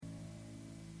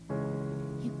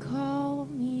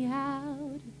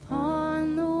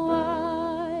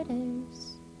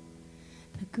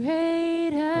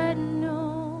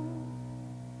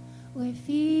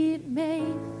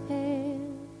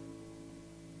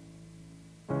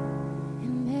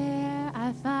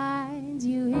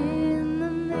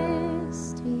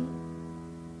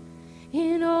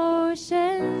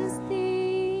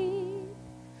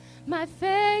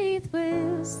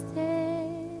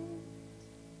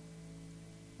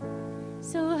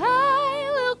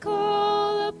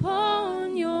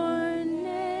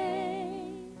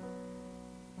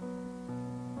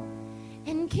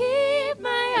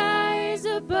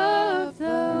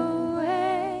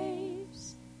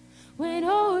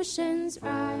oceans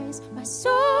rise, my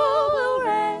soul will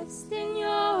rest in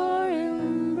your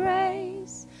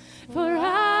embrace. For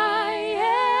I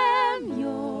am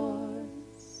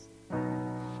yours,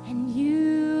 and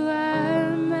you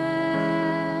are mine.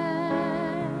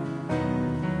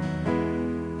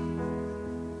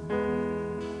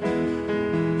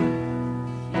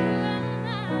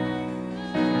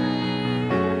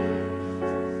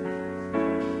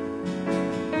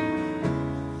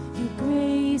 Your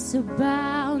grace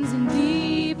abounds in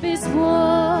deepest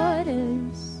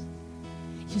waters.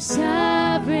 Your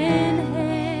sovereign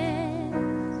hand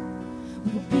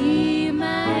will be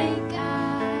my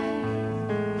guide.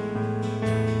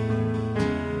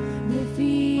 Where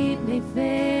feet may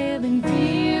fail and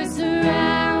fear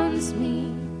surrounds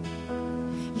me,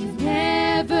 you've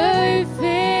never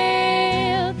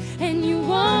failed and you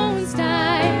won't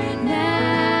start now.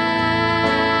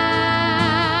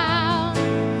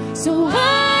 So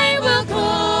I will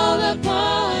call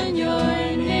upon your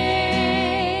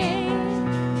name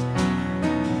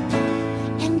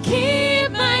and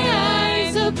keep my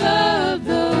eyes above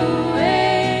the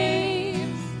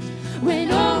waves.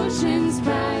 When oceans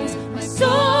rise, my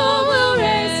soul will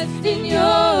rest in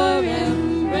your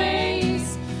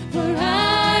embrace. For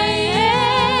I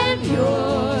am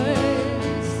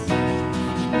yours,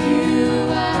 and you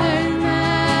are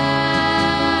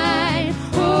mine.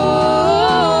 Oh,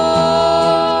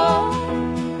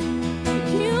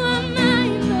 you are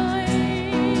mine, Lord.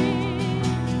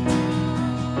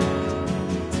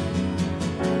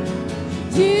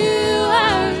 You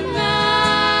are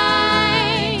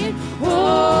mine. Oh,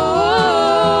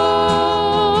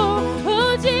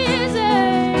 Jesus.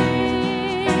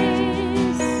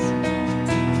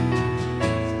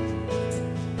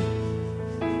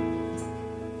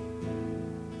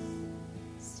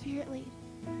 Spirit lead.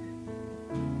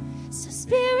 So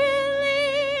Spirit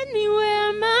lead me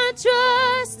where my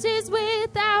trust is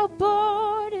without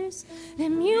borders. Let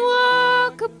me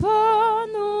walk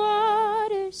upon the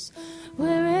waters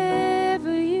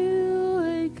wherever you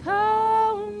would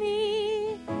call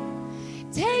me.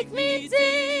 Take me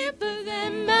deeper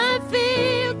than my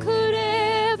feet could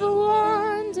ever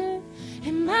wander,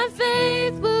 and my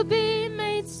faith will be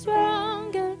made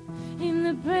stronger in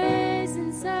the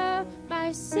presence of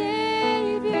my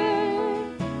Savior.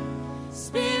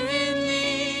 Spirit,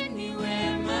 lead me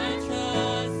where my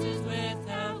trust is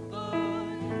without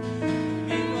borders. Let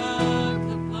me walk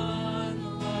upon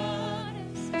the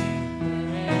waters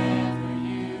wherever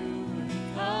you would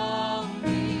call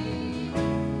me.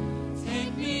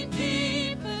 Take me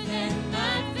deeper than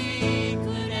my feet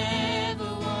could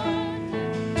ever wander.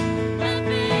 My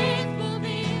faith will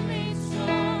be made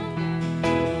stronger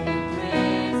in the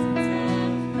presence of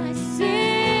my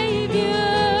Savior.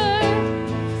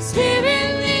 Spirit,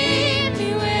 lead me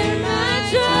where my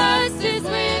trust is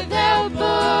without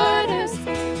borders.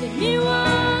 Let me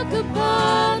walk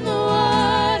upon the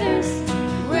waters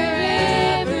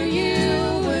wherever you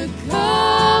would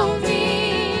call me.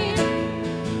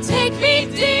 Take me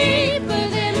deeper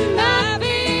than my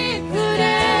feet could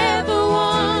ever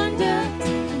wander,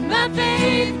 and my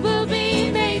faith will be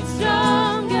made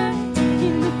stronger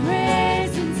in the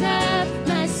presence of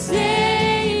my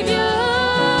Savior.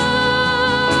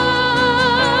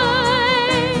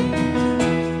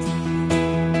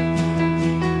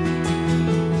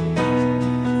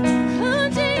 Oh,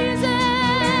 Jesus.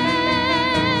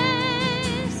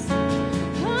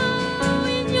 Oh,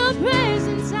 in your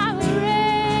presence I will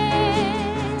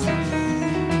rest.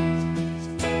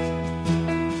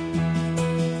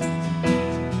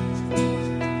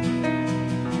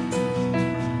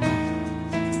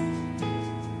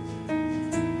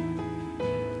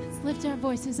 Let's lift our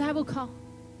voices. I will call.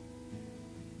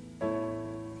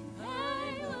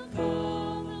 I will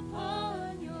call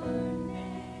upon your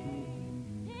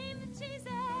name of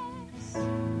Jesus,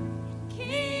 and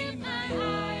keep my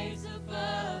eyes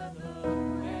above the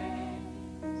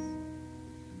waves.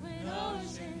 When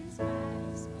oceans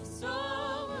rise, my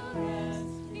soul will rest